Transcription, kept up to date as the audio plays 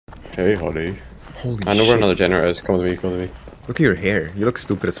Okay, honey. Holy I know shit. where another generator is. Come with me, come with me. Look at your hair. You look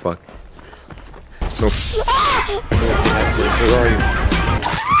stupid as fuck. No. Where are you?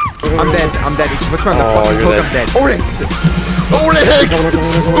 I'm dead. I'm dead. What's wrong? The Oh, fucking you're hook? dead. I'm dead. Oryx! Oryx!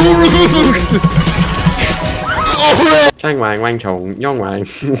 Oryx! Chang Wang, Wang Chong, Yong Wang,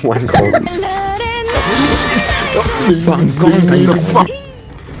 Wang Kong. Bang gong kind of fuck.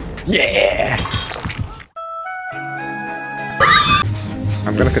 Yeah!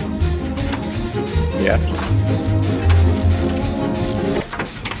 I'm gonna cut. Yeah.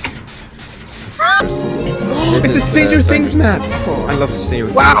 It's the Stranger Things map! Oh, I love Stranger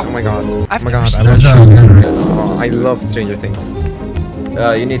Things. Oh my god. Oh my god. I love Stranger Things.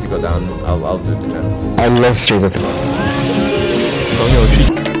 You need to go down. I'll do the jump. I love Stranger Things.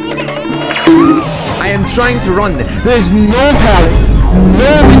 I am trying to run. There's no pallets,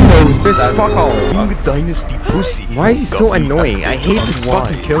 no windows. There's fuck all. Dynasty pussy. Why is he so annoying? I hate this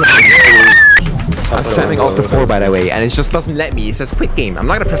fucking killer. I'm spamming Alt 4 by the way, and it just doesn't let me. It says quit game. I'm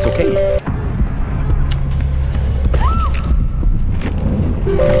not gonna press OK.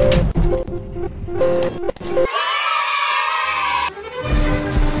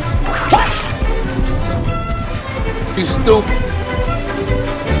 You stupid.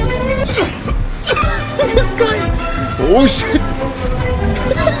 This guy. Oh shit.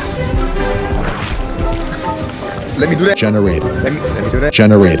 Let me do that. Generate. Let me do that.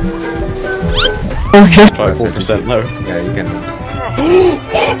 Generate. Okay. Try 4% low. Yeah, you can.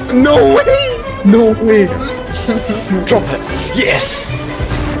 No way! No way! Drop it! Yes!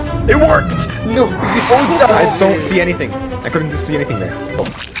 It worked! No! I don't see anything. I couldn't see anything there.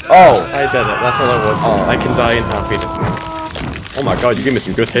 Oh! I did it. That's all I wanted. Oh. I can die in happiness now. Oh my god, you gave me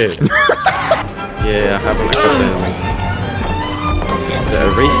some good hit. Yeah, I haven't equipped anything. Is it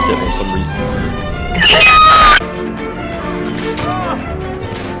erased it for some reason?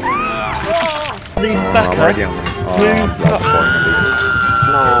 Leave back already on. No,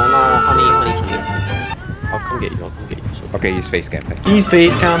 honey. I'll come get you, So. Okay, he's face camping. He's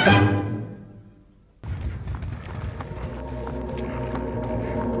face camping.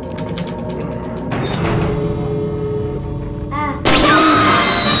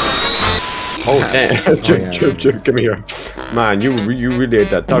 Oh damn! Chip, come here, man. You really had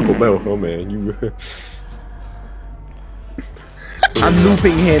that Taco Bell, oh man. You. I'm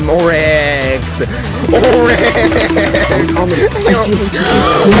looping him, Oryx!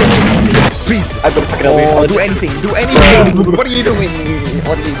 Please! Do anything! Do anything! What are you doing?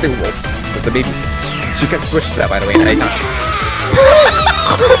 What are you doing? That's the baby. She can switch to that, by the way. Baby.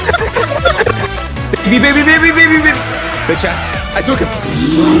 Bitch ass! I took him!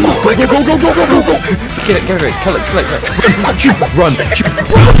 Go! Get it. Kill it. Run.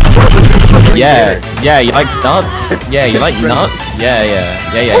 Yeah, you like nuts? Yeah, you like nuts? Yeah,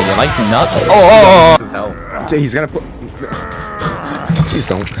 you like nuts? Oh! He's gonna put... Please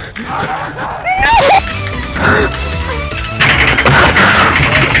don't.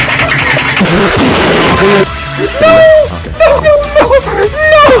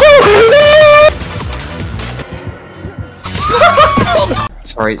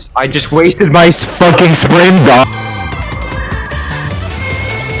 Sorry, I just wasted my fucking sprint gun.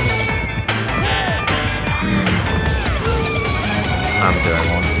 I'm doing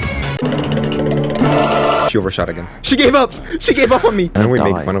one. She overshot again. She gave up! She gave up on me! I know we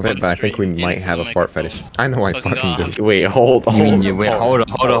make fun of it, but I think we might have a fart fetish. I know I fucking do. Wait, hold on.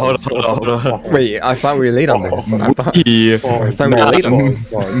 Hold on. Wait, I thought we were late on this. I thought we were late on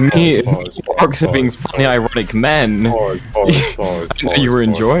this. Me, Sparks are being funny, ironic men. I know you were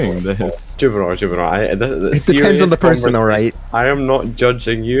enjoying this. Juvenile. It depends on the person, alright? I am not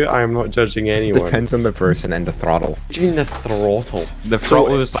judging you. I am not judging anyone. Depends on the person and the throttle. What do you mean the throttle? The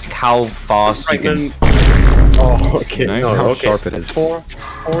throttle is like how fast you can... Oh, okay. No, how okay. sharp it is. For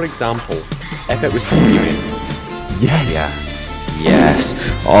example, if it was Pokemon. Yes.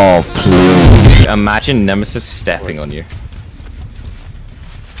 Oh, please. Imagine Nemesis stepping on you.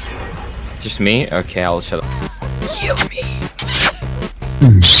 Just me? Okay, I'll shut up. Heal me.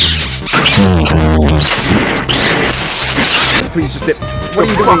 Please just dip. What are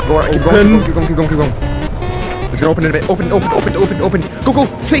you doing? Keep going. It's gonna open in a bit. Open. Go.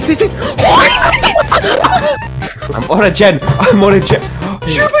 Space. I'm on a gen. I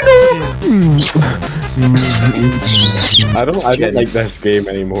don't like this game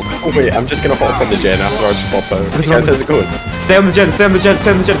anymore. Oh wait, I'm just gonna hop on the gen after I pop out. Guys, how's it going? Stay on the gen.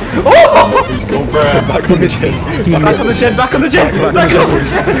 Oh! He's going back on the gen. Back on the gen.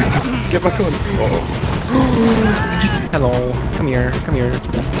 Get back on. Hello. Come here.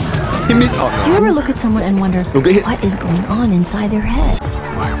 He missed. Oh, no. Do you ever look at someone and wonder Okay. what is going on inside their head?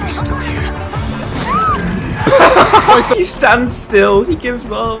 Why are we still He stands still. He gives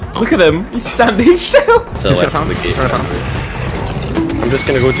up. Look at him. He's standing still. So He's like, gonna pounce. He's gonna pounce. I'm just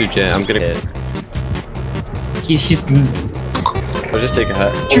gonna go to jet. I'm gonna. He's. I'll just take a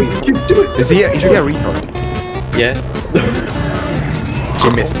hit. Is he? Is he a retard? Yeah. He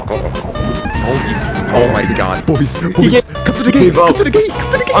missed. Oh my god, boys, come to the gate, come to the gate, come to the gate.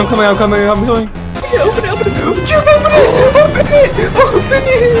 I'm coming. Open it.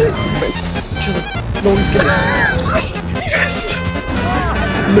 No, he's getting it. Yes.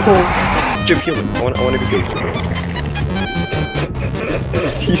 No. Jim, heal him. I want to be healed.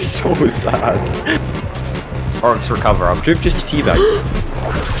 He's so sad. Orcs recover. Jim just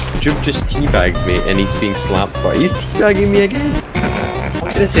teabagged. Jim just teabagged me, and he's being slapped for it. He's teabagging me again.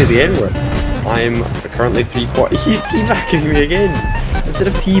 I'm gonna say the N-word. I'm currently 3/4. He's teabagging me again. Instead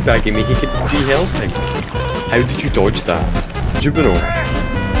of teabagging me, he could be helping. How did you dodge that, Jubino?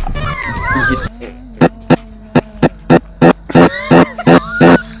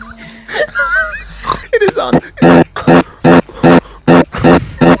 It is on.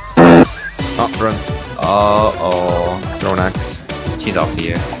 Oh, run. Oh. Throw an axe. She's after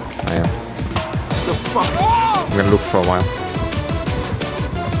you. I am. I'm gonna look for a while.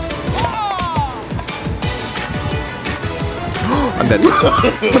 I'm dead.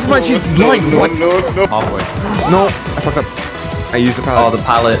 Never mind, she's blind. What? No. Halfway. No, I fucked up. I used the pallet. Oh,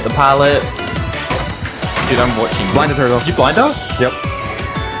 the pallet. Dude, I'm watching. Blinded her though. Did you blind her? Yep.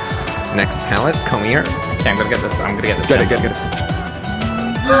 Next pallet, come here. Okay, I'm gonna get this. Get it.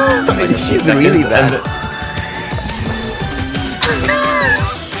 She's really bad.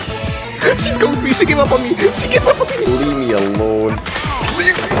 She's going for me. She gave up on me. She gave up on me. Leave me alone.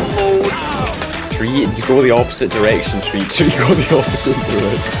 Leave me alone. Tree, go the opposite direction, Tree. Tree, go the opposite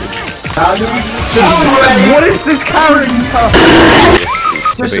direction. What is this character?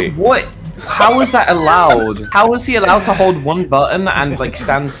 Just what? How is that allowed? How is he allowed to hold one button and like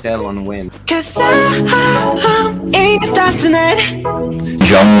stand still and win? Cause I'm in stars tonight.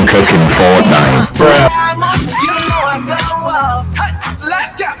 John cooking Fortnite.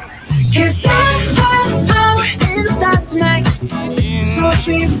 Let's go. Cause I'm in the stars tonight. So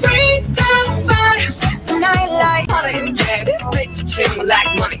we bring down fire, set the night light. This picture chick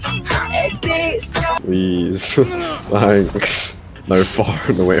like money. Please. Thanks. No, far.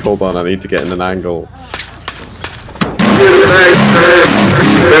 No, wait, hold on. I need to get in an angle.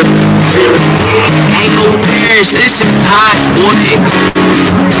 This is hot, boy.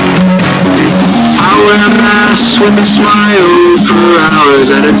 I wear a mask with a smile for hours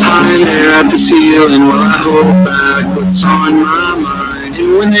at a time. Stare at the ceiling while I hold back what's on my mind.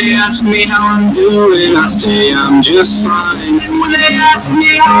 And when they ask me how I'm doing, I say I'm just fine. And when they ask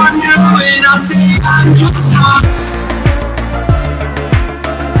me how I'm doing, I say I'm just fine.